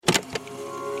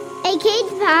A kids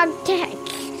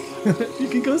podcast. You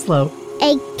can go slow.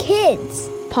 A kids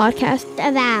podcast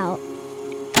about.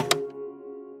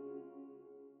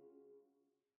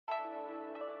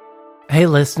 Hey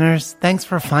listeners, thanks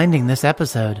for finding this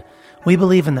episode. We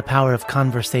believe in the power of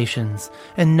conversations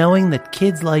and knowing that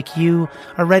kids like you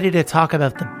are ready to talk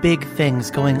about the big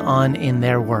things going on in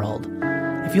their world.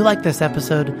 If you like this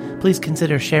episode, please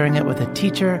consider sharing it with a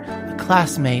teacher, a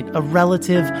classmate, a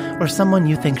relative, or someone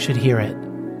you think should hear it.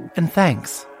 And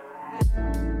thanks.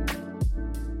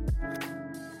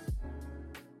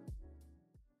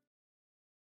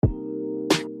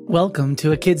 Welcome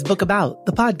to A Kid's Book About,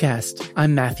 the podcast.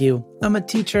 I'm Matthew. I'm a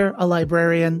teacher, a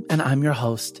librarian, and I'm your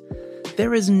host.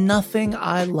 There is nothing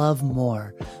I love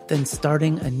more than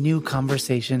starting a new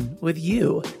conversation with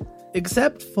you,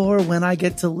 except for when I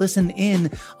get to listen in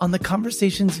on the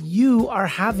conversations you are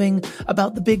having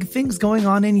about the big things going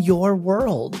on in your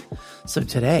world. So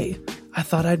today, I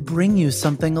thought I'd bring you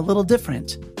something a little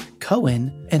different.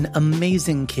 Kohen, an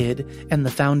amazing kid and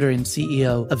the founder and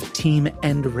CEO of Team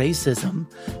End Racism,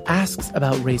 asks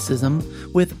about racism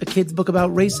with A Kid's Book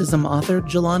About Racism author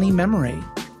Jelani Memory.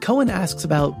 Kohen asks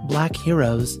about Black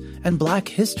heroes and Black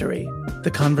history.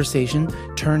 The conversation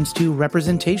turns to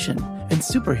representation and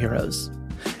superheroes.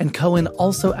 And Kohen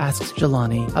also asks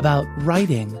Jelani about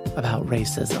writing about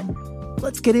racism.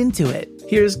 Let's get into it.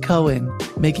 Here's Kohen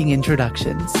making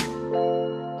introductions.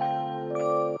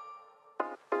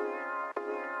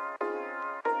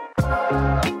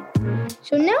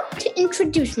 So now to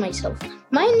introduce myself.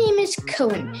 My name is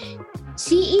Kohen,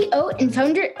 CEO and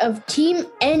founder of Team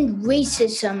End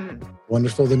Racism.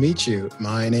 Wonderful to meet you.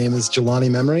 My name is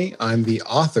Jelani Memory. I'm the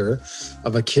author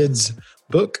of A Kid's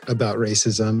Book About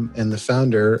Racism and the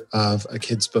founder of A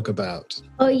Kid's Book About.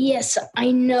 Oh yes,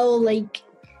 I know,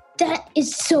 that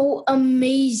is so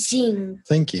amazing.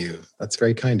 Thank you. That's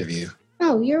very kind of you.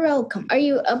 Oh, you're welcome. Are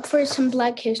you up for some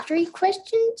Black history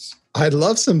questions? I'd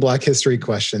love some Black history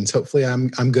questions. Hopefully I'm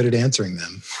good at answering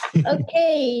them.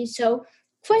 Okay, so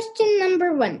question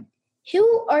number 1.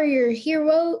 Who are your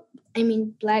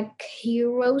Black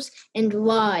heroes and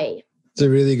why? It's a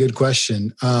really good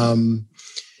question. One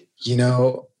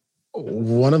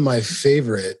of my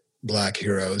favorite Black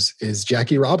heroes is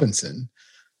Jackie Robinson.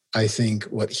 I think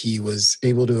what he was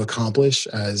able to accomplish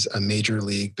as a Major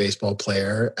League Baseball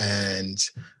player and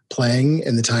playing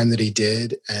in the time that he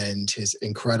did, and his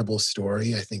incredible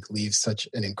story, I think leaves such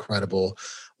an incredible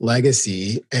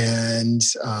legacy and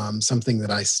something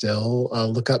that I still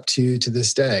look up to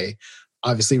this day.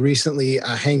 Obviously, recently,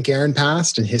 Hank Aaron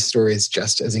passed, and his story is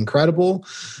just as incredible.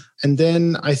 And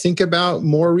then I think about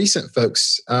more recent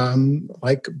folks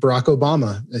like Barack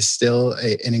Obama is still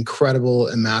an incredible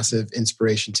and massive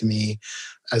inspiration to me,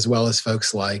 as well as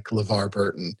folks like LeVar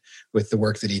Burton with the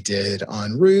work that he did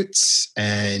on Roots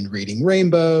and Reading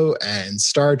Rainbow and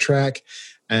Star Trek.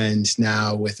 And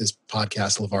now with his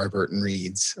podcast, LeVar Burton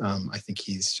Reads, I think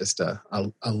he's just a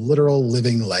literal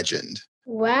living legend.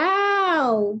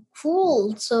 Wow,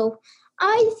 cool. So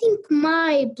I think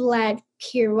my Black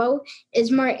hero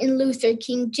is Martin Luther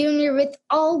King Jr. with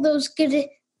all those good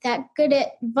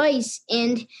advice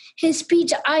and his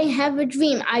speech, I Have a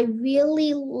Dream. I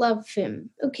really love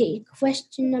him. Okay,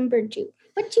 question number 2.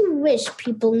 What do you wish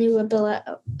people knew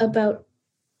about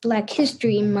Black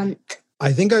History Month?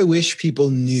 I think I wish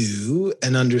people knew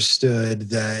and understood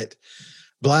that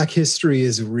Black history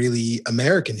is really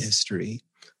American history.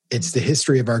 It's the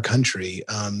history of our country,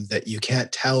 that you can't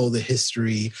tell the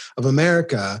history of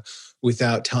America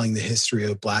without telling the history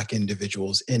of Black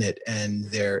individuals in it and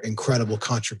their incredible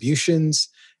contributions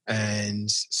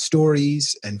and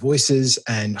stories and voices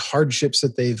and hardships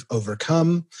that they've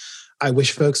overcome. I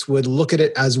wish folks would look at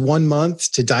it as 1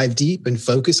 month to dive deep and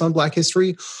focus on Black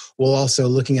history, while also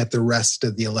looking at the rest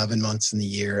of the 11 months in the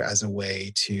year as a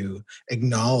way to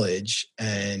acknowledge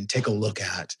and take a look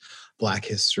at Black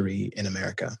history in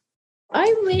America.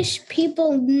 I wish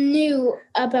people knew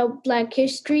about Black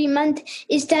History Month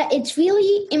is that it's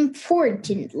really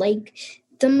important,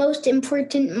 the most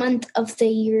important month of the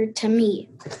year to me.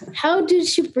 How do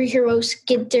superheroes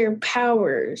get their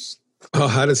powers?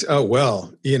 As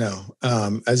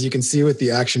you can see with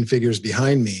the action figures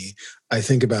behind me, I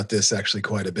think about this actually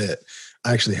quite a bit.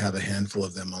 I actually have a handful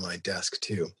of them on my desk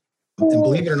too. And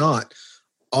believe it or not,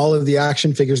 all of the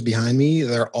action figures behind me,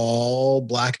 they're all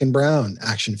Black and brown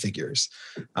action figures.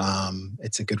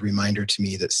 It's a good reminder to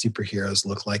me that superheroes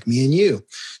look like me and you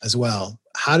as well.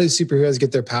 How do superheroes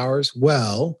get their powers?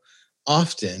 Well,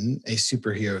 often a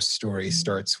superhero story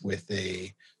starts with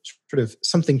a sort of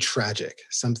something tragic,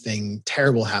 something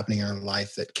terrible happening in our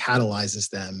life that catalyzes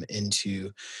them into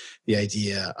the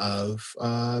idea of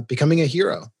becoming a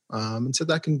hero And so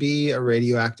that can be a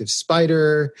radioactive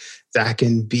spider, that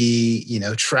can be,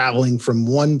 traveling from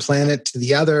one planet to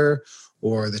the other,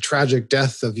 or the tragic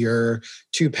death of your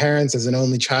two parents as an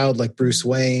only child like Bruce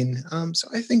Wayne. So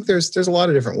I think there's a lot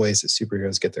of different ways that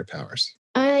superheroes get their powers.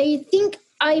 I think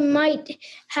I might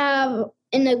have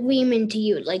an agreement to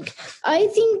you. Like, I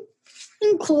think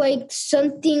like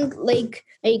something like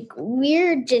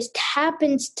weird just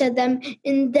happens to them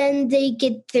and then they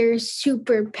get their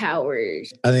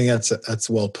superpowers. I think that's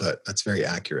well put. That's very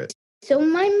accurate. So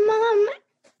my mom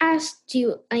asked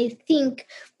you, I think,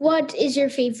 what is your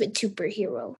favorite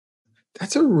superhero?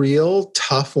 That's a real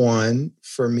tough one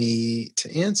for me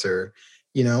to answer.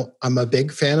 I'm a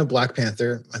big fan of Black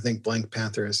Panther. I think Black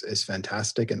Panther is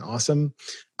fantastic and awesome.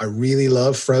 I really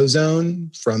love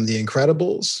Frozone from The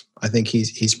Incredibles. I think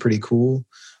he's pretty cool.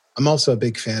 I'm also a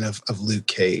big fan of Luke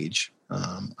Cage.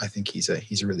 I think he's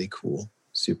a really cool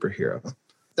superhero.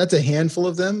 That's a handful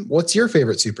of them. What's your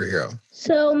favorite superhero?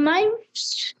 So my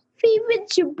favorite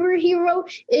superhero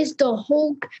is the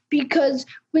Hulk, because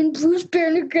when Bruce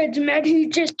Banner gets mad, he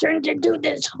just turns into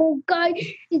this Hulk guy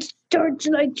and starts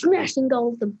like smashing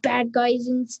all the bad guys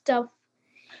and stuff.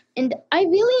 And I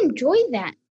really enjoy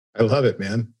that. I love it,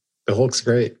 man. The Hulk's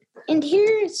great. And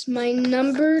here's my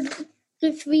number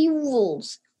 3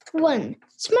 rules. 1,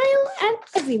 smile at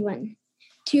everyone.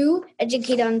 2,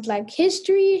 educate on Black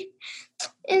history.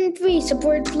 And 3,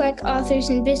 support Black authors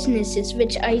and businesses,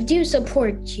 which I do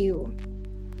support you.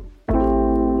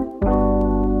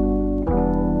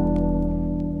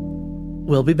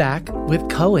 We'll be back with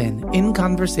Kohen in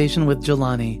conversation with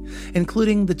Jelani,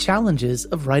 including the challenges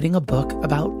of writing a book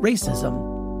about racism.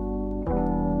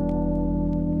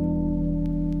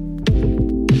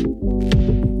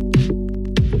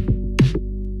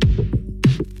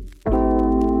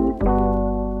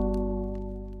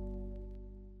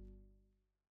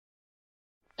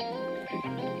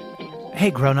 Hey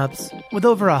grown-ups, with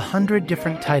over 100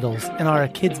 different titles in our A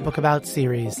Kid's Book About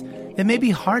series, it may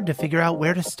be hard to figure out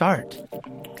where to start.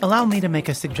 Allow me to make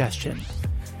a suggestion.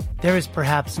 There is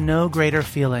perhaps no greater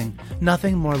feeling,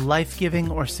 nothing more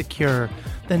life-giving or secure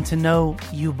than to know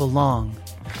you belong.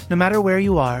 No matter where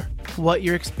you are, what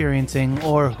you're experiencing,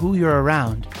 or who you're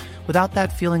around, without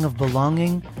that feeling of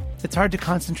belonging, it's hard to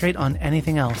concentrate on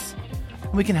anything else.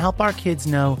 We can help our kids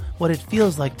know what it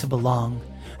feels like to belong,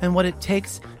 and what it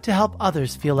takes to help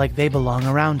others feel like they belong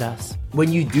around us.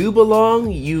 When you do belong,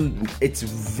 it's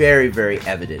very, very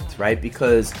evident, right?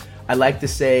 Because I like to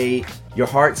say your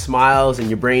heart smiles and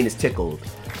your brain is tickled.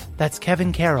 That's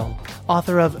Kevin Carroll,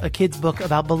 author of A Kid's Book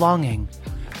About Belonging.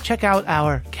 Check out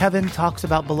our Kevin Talks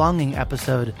About Belonging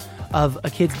episode of A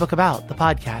Kid's Book About, the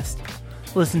podcast.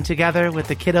 Listen together with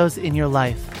the kiddos in your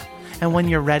life. And when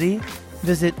you're ready,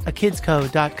 visit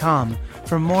akidsco.com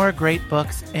for more great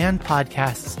books and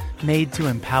podcasts made to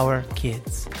empower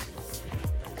kids.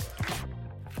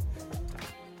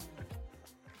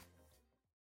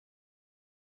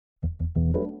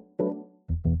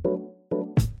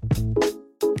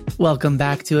 Welcome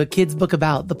back to A Kid's Book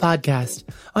About, the podcast.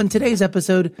 On today's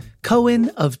episode, Kohen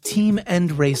of Team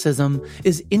End Racism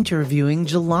is interviewing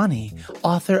Jelani,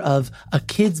 author of A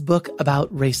Kid's Book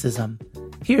About Racism.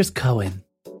 Here's Kohen.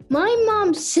 My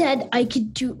mom said I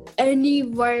could do any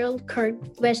wild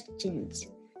card questions.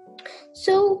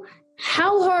 So,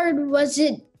 how hard was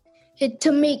it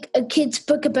to make a kid's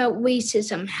book about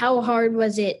racism? How hard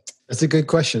was it? That's a good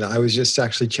question. I was just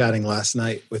actually chatting last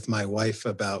night with my wife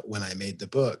about when I made the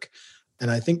book.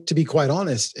 And I think, to be quite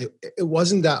honest, it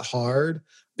wasn't that hard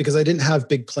because I didn't have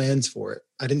big plans for it.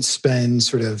 I didn't spend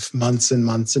sort of months and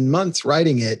months and months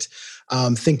writing it,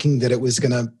 thinking that it was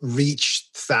going to reach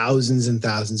thousands and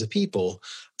thousands of people.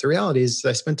 The reality is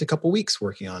I spent a couple weeks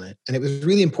working on it, and it was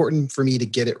really important for me to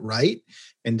get it right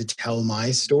and to tell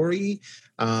my story,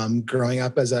 growing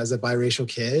up as a biracial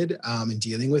kid and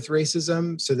dealing with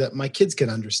racism so that my kids could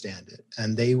understand it.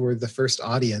 And they were the first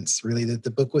audience really that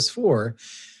the book was for.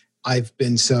 I've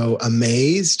been so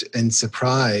amazed and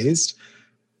surprised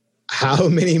how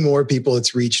many more people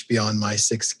it's reached beyond my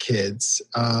 6 kids.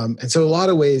 And so in a lot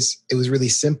of ways, it was really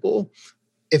simple.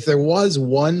 If there was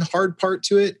one hard part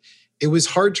to it, it was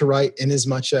hard to write in as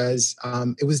much as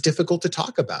it was difficult to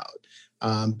talk about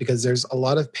because there's a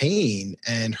lot of pain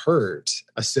and hurt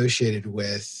associated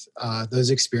with those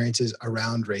experiences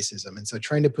around racism. And so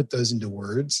trying to put those into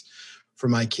words for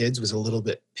my kids was a little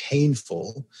bit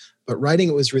painful, but writing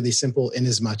it was really simple in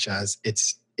as much as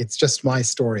it's just my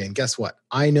story. And guess what?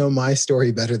 I know my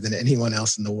story better than anyone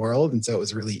else in the world. And so it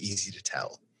was really easy to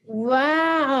tell.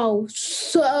 Wow,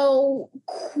 so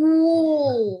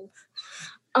cool.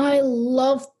 I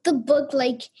loved the book.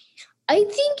 I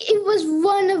think it was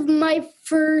one of my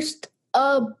first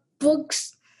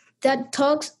books that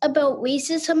talks about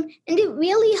racism, and it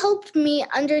really helped me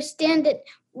understand it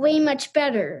way much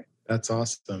better. That's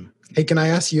awesome. Hey, can I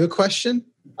ask you a question?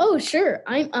 Oh, sure.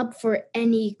 I'm up for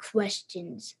any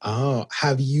questions. Oh,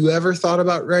 have you ever thought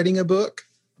about writing a book?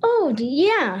 Oh,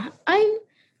 yeah. I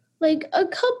a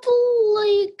couple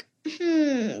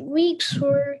weeks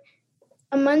or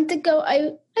a month ago,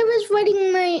 I was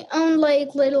writing my own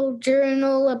little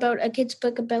journal about a kid's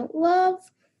book about love,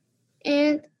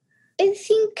 and I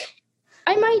think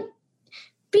I might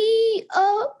be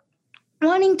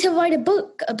wanting to write a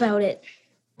book about it.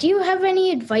 Do you have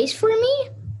any advice for me?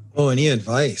 Oh, any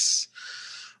advice?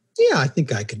 Yeah, I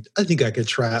think I could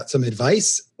try out some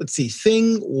advice. Let's see.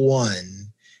 Thing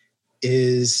one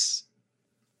is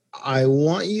I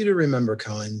want you to remember,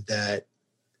 Kohen, that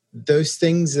those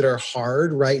things that are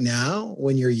hard right now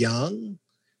when you're young,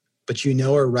 but you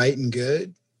know are right and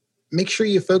good, make sure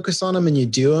you focus on them and you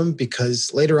do them,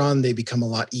 because later on they become a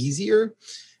lot easier.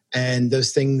 And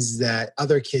those things that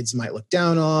other kids might look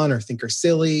down on or think are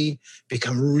silly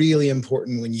become really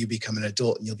important when you become an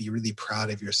adult, and you'll be really proud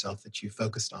of yourself that you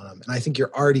focused on them. And I think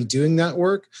you're already doing that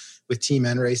work with Team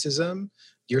End Racism.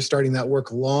 You're starting that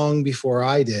work long before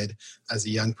I did as a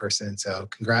young person. So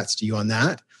congrats to you on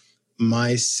that.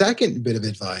 My second bit of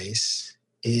advice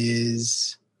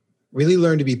is really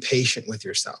learn to be patient with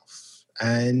yourself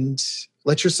and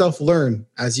let yourself learn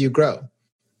as you grow.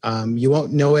 You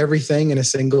won't know everything in a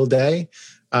single day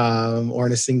or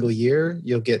in a single year.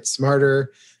 You'll get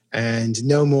smarter and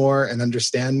know more and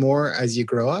understand more as you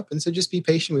grow up. And so just be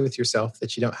patient with yourself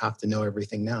that you don't have to know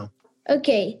everything now.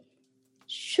 Okay.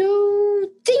 So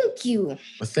thank you.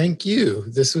 Well, thank you.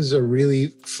 This was a really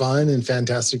fun and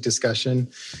fantastic discussion.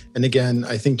 And again,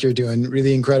 I think you're doing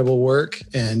really incredible work.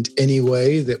 And any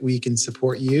way that we can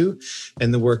support you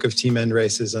and the work of Team End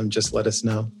Racism, just let us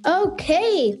know.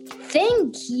 Okay.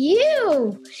 Thank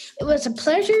you. It was a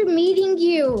pleasure meeting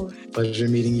you. Pleasure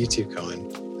meeting you too, Kohen.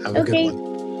 Have a good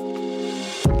one.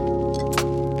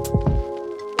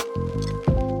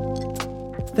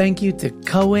 Thank you to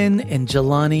Kohen and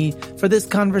Jelani for this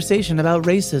conversation about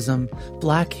racism,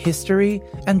 Black history,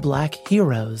 and Black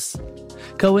heroes.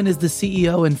 Kohen is the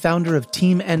CEO and founder of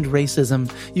Team End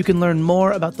Racism. You can learn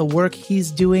more about the work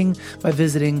he's doing by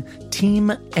visiting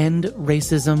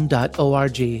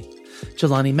teamendracism.org.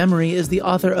 Jelani Memory is the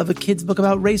author of a kid's book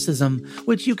about racism,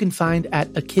 which you can find at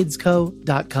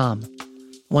akidsco.com.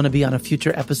 Want to be on a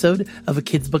future episode of A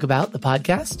Kid's Book About, the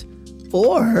podcast?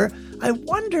 Or I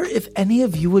wonder if any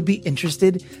of you would be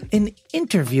interested in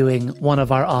interviewing one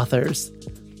of our authors.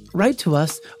 Write to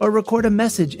us or record a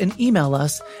message and email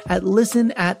us at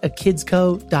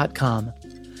listen@akidsco.com.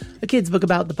 A Kid's Book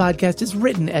About, the podcast is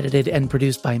written, edited, and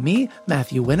produced by me,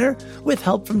 Matthew Winner, with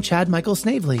help from Chad Michael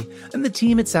Snavely and the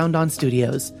team at Sound On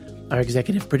Studios. Our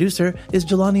executive producer is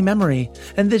Jelani Memory,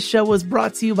 and this show was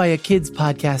brought to you by A Kid's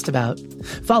Podcast About.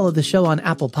 Follow the show on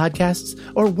Apple Podcasts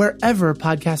or wherever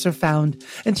podcasts are found,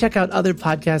 and check out other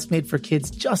podcasts made for kids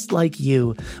just like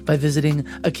you by visiting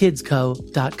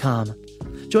akidsco.com.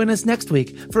 Join us next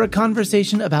week for a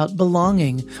conversation about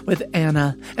belonging with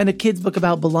Anna and A Kid's Book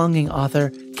About Belonging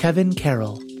author Kevin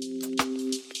Carroll.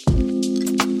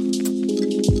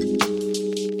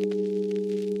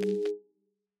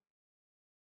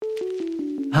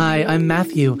 Hi, I'm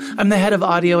Matthew. I'm the head of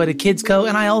audio at A Kid's Co,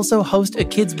 and I also host A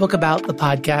Kid's Book About, the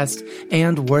podcast,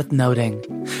 and worth noting.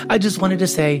 I just wanted to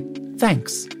say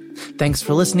thanks. Thanks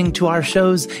for listening to our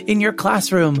shows in your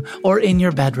classroom or in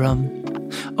your bedroom,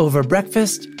 over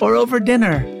breakfast or over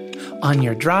dinner, on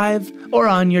your drive or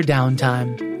on your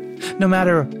downtime. No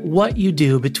matter what you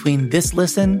do between this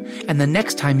listen and the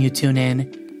next time you tune in,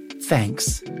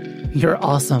 thanks. You're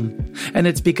awesome. And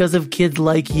it's because of kids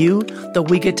like you that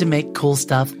we get to make cool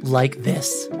stuff like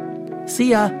this. See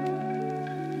ya.